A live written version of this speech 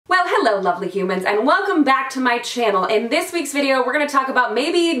Hello lovely humans, and welcome back to my channel. In this week's video we're going to talk about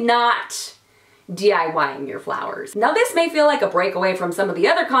maybe not DIYing your flowers. Now this may feel like a breakaway from some of the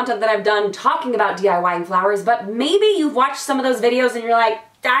other content that I've done talking about DIYing flowers, but maybe you've watched some of those videos and you're like,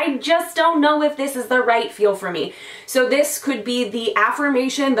 I just don't know if this is the right feel for me. So this could be the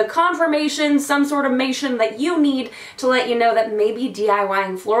affirmation, the confirmation, some sort of mation that you need to let you know that maybe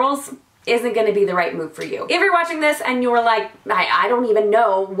DIYing florals isn't going to be the right move for you. If you're watching this and you're like, I don't even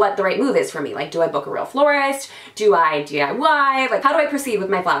know what the right move is for me. Like, do I book a real florist? Do I DIY? Like, how do I proceed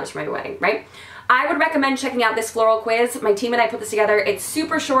with my flowers for my wedding, right? I would recommend checking out this floral quiz. My team and I put this together. It's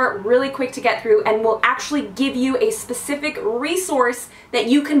super short, really quick to get through, and will actually give you a specific resource that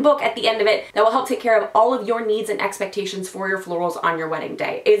you can book at the end of it that will help take care of all of your needs and expectations for your florals on your wedding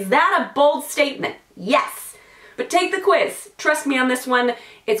day. Is that a bold statement? Yes. But take the quiz. Trust me on this one,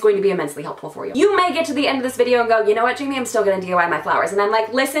 it's going to be immensely helpful for you. You may get to the end of this video and go, you know what, Jamie, I'm still gonna DIY my flowers. And I'm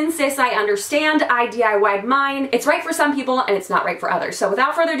like, listen, sis, I understand. I DIY'd mine. It's right for some people and it's not right for others. So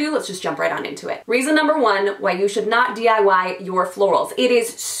without further ado, let's just jump right on into it. Reason number one why you should not DIY your florals. It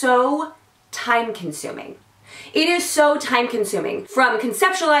is so time consuming. It is so time consuming from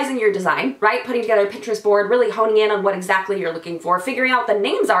conceptualizing your design, right? Putting together a Pinterest board, really honing in on what exactly you're looking for, figuring out the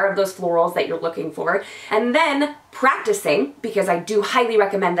names are of those florals that you're looking for, and then practicing, because I do highly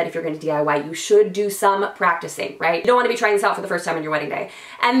recommend that if you're going to DIY, you should do some practicing, right? You don't want to be trying this out for the first time on your wedding day.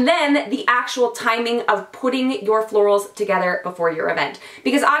 And then the actual timing of putting your florals together before your event.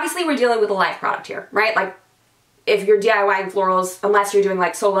 Because obviously we're dealing with a live product here, right? Like, if you're DIYing florals, unless you're doing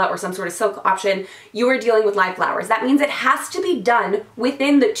like Sola or some sort of silk option, you are dealing with live flowers. That means it has to be done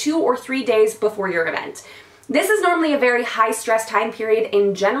within the 2 or 3 days before your event. This is normally a very high stress time period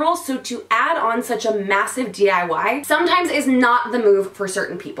in general, so to add on such a massive DIY sometimes is not the move for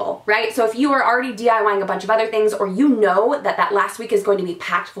certain people, right? So if you are already DIYing a bunch of other things, or you know that that last week is going to be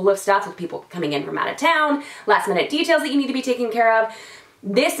packed full of stuff with people coming in from out of town, last minute details that you need to be taking care of,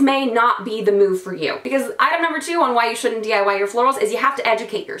 this may not be the move for you. Because item number 2 on why you shouldn't DIY your florals is you have to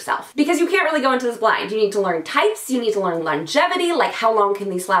educate yourself. Because you can't really go into this blind. You need to learn types, you need to learn longevity, like how long can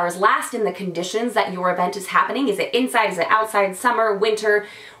these flowers last in the conditions that your event is happening. Is it inside, is it outside, summer, winter?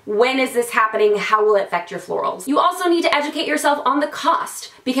 When is this happening? How will it affect your florals? You also need to educate yourself on the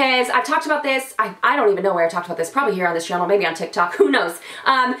cost, because I've talked about this, I don't even know where I talked about this, probably here on this channel, maybe on TikTok, who knows.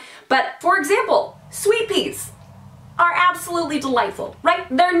 But for example, sweet peas are absolutely delightful, right?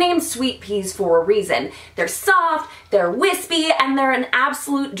 They're named sweet peas for a reason. They're soft, they're wispy, and they're an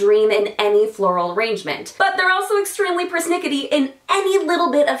absolute dream in any floral arrangement. But they're also extremely persnickety in any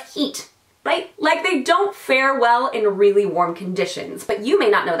little bit of heat, right? Like, they don't fare well in really warm conditions, but you may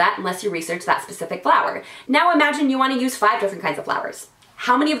not know that unless you research that specific flower. Now imagine you want to use 5 different kinds of flowers.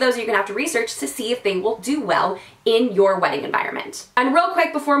 How many of those are you gonna have to research to see if they will do well in your wedding environment? And real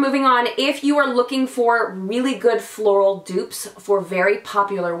quick before moving on, if you are looking for really good floral dupes for very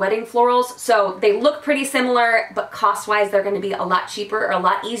popular wedding florals, so they look pretty similar, but cost-wise they're gonna be a lot cheaper or a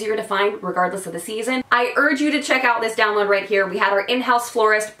lot easier to find regardless of the season, I urge you to check out this download right here. We had our in-house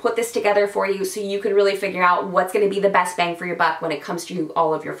florist put this together for you so you can really figure out what's gonna be the best bang for your buck when it comes to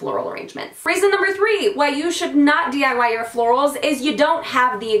all of your floral arrangements. Reason number 3 why you should not DIY your florals is you don't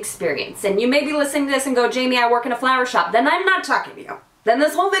have the experience. And you may be listening to this and go, Jamie, I work in a flower shop. Then I'm not talking to you. Then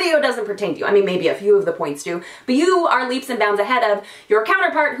this whole video doesn't pertain to you. I mean, maybe a few of the points do, but you are leaps and bounds ahead of your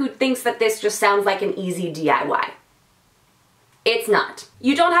counterpart who thinks that this just sounds like an easy DIY. It's not.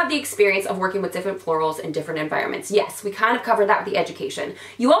 You don't have the experience of working with different florals in different environments. Yes, we kind of covered that with the education.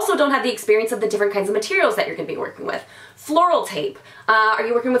 You also don't have the experience of the different kinds of materials that you're going to be working with. Floral tape. Are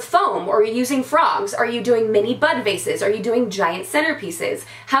you working with foam? Or are you using frogs? Are you doing mini bud vases? Are you doing giant centerpieces?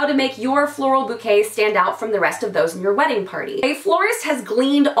 How to make your floral bouquet stand out from the rest of those in your wedding party. A florist has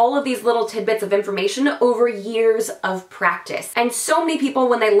gleaned all of these little tidbits of information over years of practice. And so many people,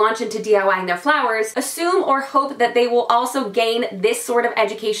 when they launch into DIYing their flowers, assume or hope that they will also gain this sort of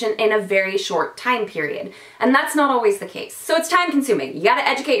education in a very short time period. And that's not always the case. So it's time consuming. You gotta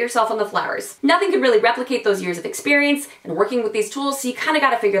educate yourself on the flowers. Nothing can really replicate those years of experience and working with these tools, so you kind of got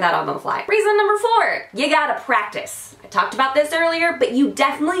to figure that out on the fly. Reason number 4, you got to practice. I talked about this earlier, but you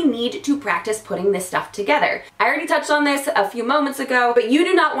definitely need to practice putting this stuff together. I already touched on this a few moments ago, but you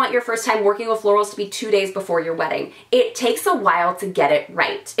do not want your first time working with florals to be 2 days before your wedding. It takes a while to get it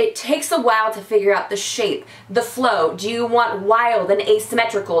right. It takes a while to figure out the shape, the flow. Do you want wild and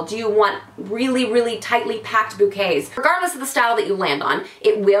asymmetrical? Do you want really, really tightly packed bouquets? Regardless of the style that you land on,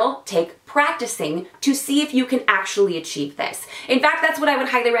 it will take practicing to see if you can actually achieve this. In fact, that's what I would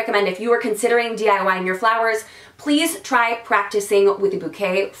highly recommend if you are considering DIYing your flowers. Please try practicing with a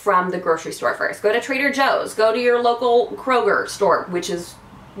bouquet from the grocery store first. Go to Trader Joe's, go to your local Kroger store, which is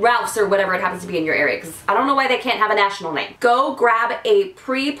Ralph's or whatever it happens to be in your area, because I don't know why they can't have a national name. Go grab a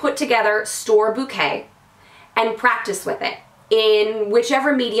pre-put together store bouquet and practice with it in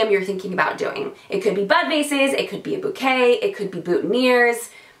whichever medium you're thinking about doing. It could be bud vases, it could be a bouquet, it could be boutonnieres,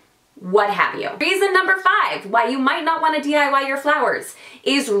 what have you. Reason number 5 why you might not want to DIY your flowers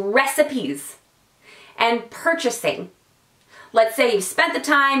is recipes and purchasing. Let's say you've spent the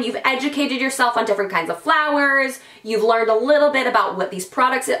time, you've educated yourself on different kinds of flowers, you've learned a little bit about what these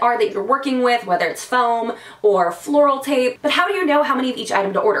products are that you're working with, whether it's foam or floral tape, but how do you know how many of each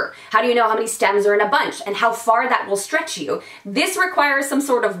item to order? How do you know how many stems are in a bunch and how far that will stretch you? This requires some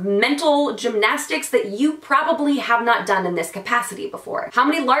sort of mental gymnastics that you probably have not done in this capacity before. How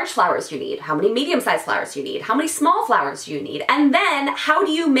many large flowers do you need? How many medium-sized flowers do you need? How many small flowers do you need? And then how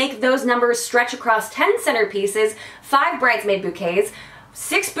do you make those numbers stretch across 10 centerpieces, 5 bridesmaid bouquets,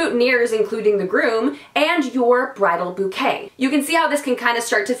 6 boutonnieres including the groom, and your bridal bouquet. You can see how this can kind of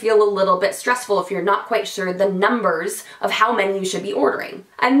start to feel a little bit stressful if you're not quite sure the numbers of how many you should be ordering.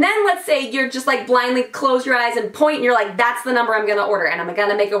 And then let's say you're just like blindly close your eyes and point and you're like, that's the number I'm gonna order and I'm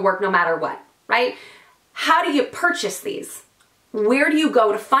gonna make it work no matter what, right? How do you purchase these? Where do you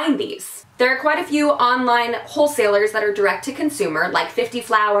go to find these? There are quite a few online wholesalers that are direct to consumer, like 50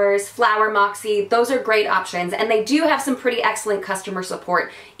 Flowers, Flower Moxie. Those are great options, and they do have some pretty excellent customer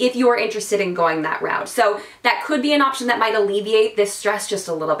support if you are interested in going that route. So that could be an option that might alleviate this stress just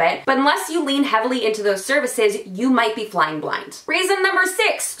a little bit. But unless you lean heavily into those services, you might be flying blind. Reason number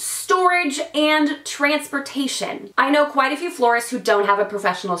 6, storage and transportation. I know quite a few florists who don't have a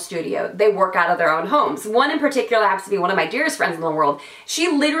professional studio. They work out of their own homes. One in particular happens to be one of my dearest friends in the world. She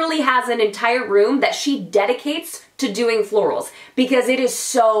literally has an entire room that she dedicates to doing florals because it is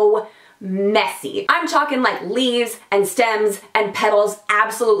so messy. I'm talking like leaves and stems and petals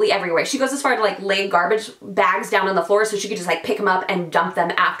absolutely everywhere. She goes as far to like lay garbage bags down on the floor so she could just like pick them up and dump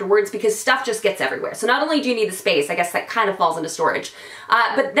them afterwards because stuff just gets everywhere. So not only do you need the space, I guess that kind of falls into storage,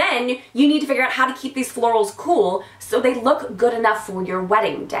 but then you need to figure out how to keep these florals cool so they look good enough for your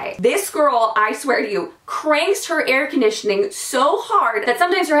wedding day. This girl, I swear to you, cranks her air conditioning so hard that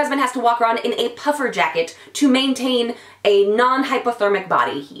sometimes her husband has to walk around in a puffer jacket to maintain a non-hypothermic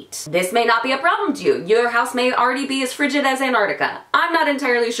body heat. This may not be a problem to you. Your house may already be as frigid as Antarctica. I'm not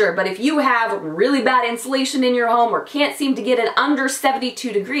entirely sure, but if you have really bad insulation in your home or can't seem to get it under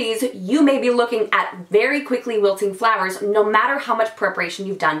 72 degrees, you may be looking at very quickly wilting flowers no matter how much preparation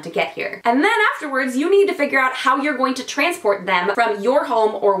you've done to get here. And then afterwards, you need to figure out how you're going to transport them from your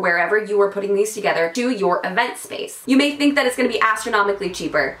home or wherever you are putting these together to your event space. You may think that it's going to be astronomically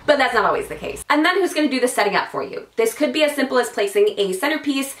cheaper, but that's not always the case. And then who's going to do the setting up for you? This could be as simple as placing a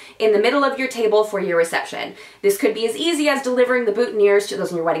centerpiece in the middle of your table for your reception. This could be as easy as delivering the boutonnieres to those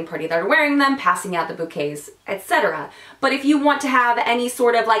in your wedding party that are wearing them, passing out the bouquets, etc. But if you want to have any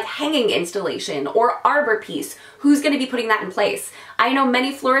sort of like hanging installation or arbor piece, who's going to be putting that in place? I know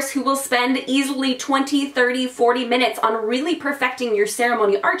many florists who will spend easily 20, 30, 40 minutes on really perfecting your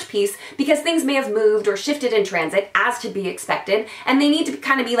ceremony arch piece because things may have moved or shifted in transit as to be expected, and they need to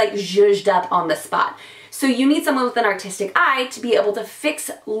kind of be like zhuzhed up on the spot. So you need someone with an artistic eye to be able to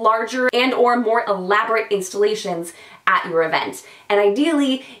fix larger and or more elaborate installations at your event. And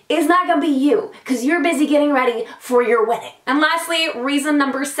ideally, it's not gonna be you because you're busy getting ready for your wedding. And lastly, reason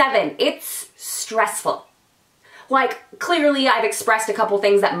number 7, it's stressful. Like, clearly I've expressed a couple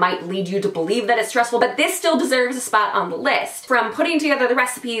things that might lead you to believe that it's stressful, but this still deserves a spot on the list. From putting together the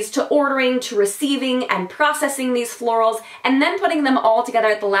recipes, to ordering, to receiving and processing these florals, and then putting them all together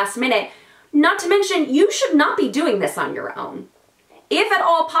at the last minute. Not to mention, you should not be doing this on your own. If at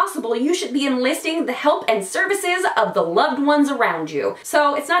all possible, you should be enlisting the help and services of the loved ones around you.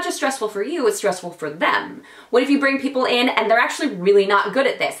 So it's not just stressful for you, it's stressful for them. What if you bring people in and they're actually really not good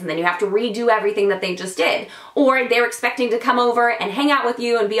at this and then you have to redo everything that they just did? Or they're expecting to come over and hang out with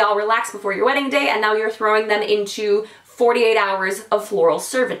you and be all relaxed before your wedding day and now you're throwing them into 48 hours of floral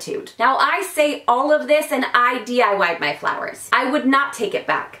servitude. Now I say all of this and I DIY'd my flowers. I would not take it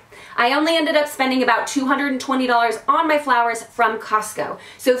back. I only ended up spending about $220 on my flowers from Costco.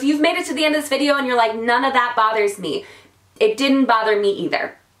 So if you've made it to the end of this video and you're like, none of that bothers me, it didn't bother me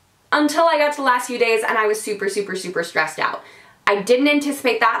either. Until I got to the last few days and I was super, super, super stressed out. I didn't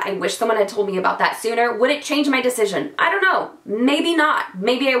anticipate that. I wish someone had told me about that sooner. Would it change my decision? I don't know. Maybe not.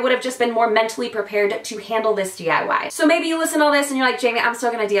 Maybe I would have just been more mentally prepared to handle this DIY. So maybe you listen to all this and you're like, Jamie, I'm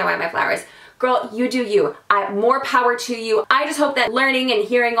still gonna DIY my flowers. Girl, you do you. More power to you. I just hope that learning and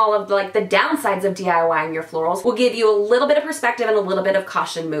hearing all of the downsides of DIYing your florals will give you a little bit of perspective and a little bit of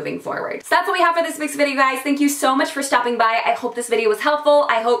caution moving forward. So that's what we have for this week's video, guys. Thank you so much for stopping by. I hope this video was helpful.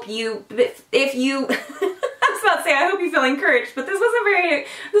 I hope you, if you, I was about to not say I hope you feel encouraged, but this wasn't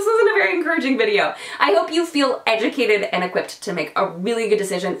a very encouraging video. I hope you feel educated and equipped to make a really good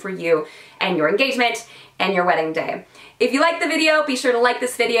decision for you and your engagement and your wedding day. If you liked the video, be sure to like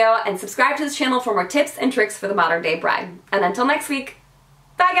this video and subscribe to this channel for more tips and tricks for the modern day bride. And until next week,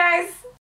 bye guys!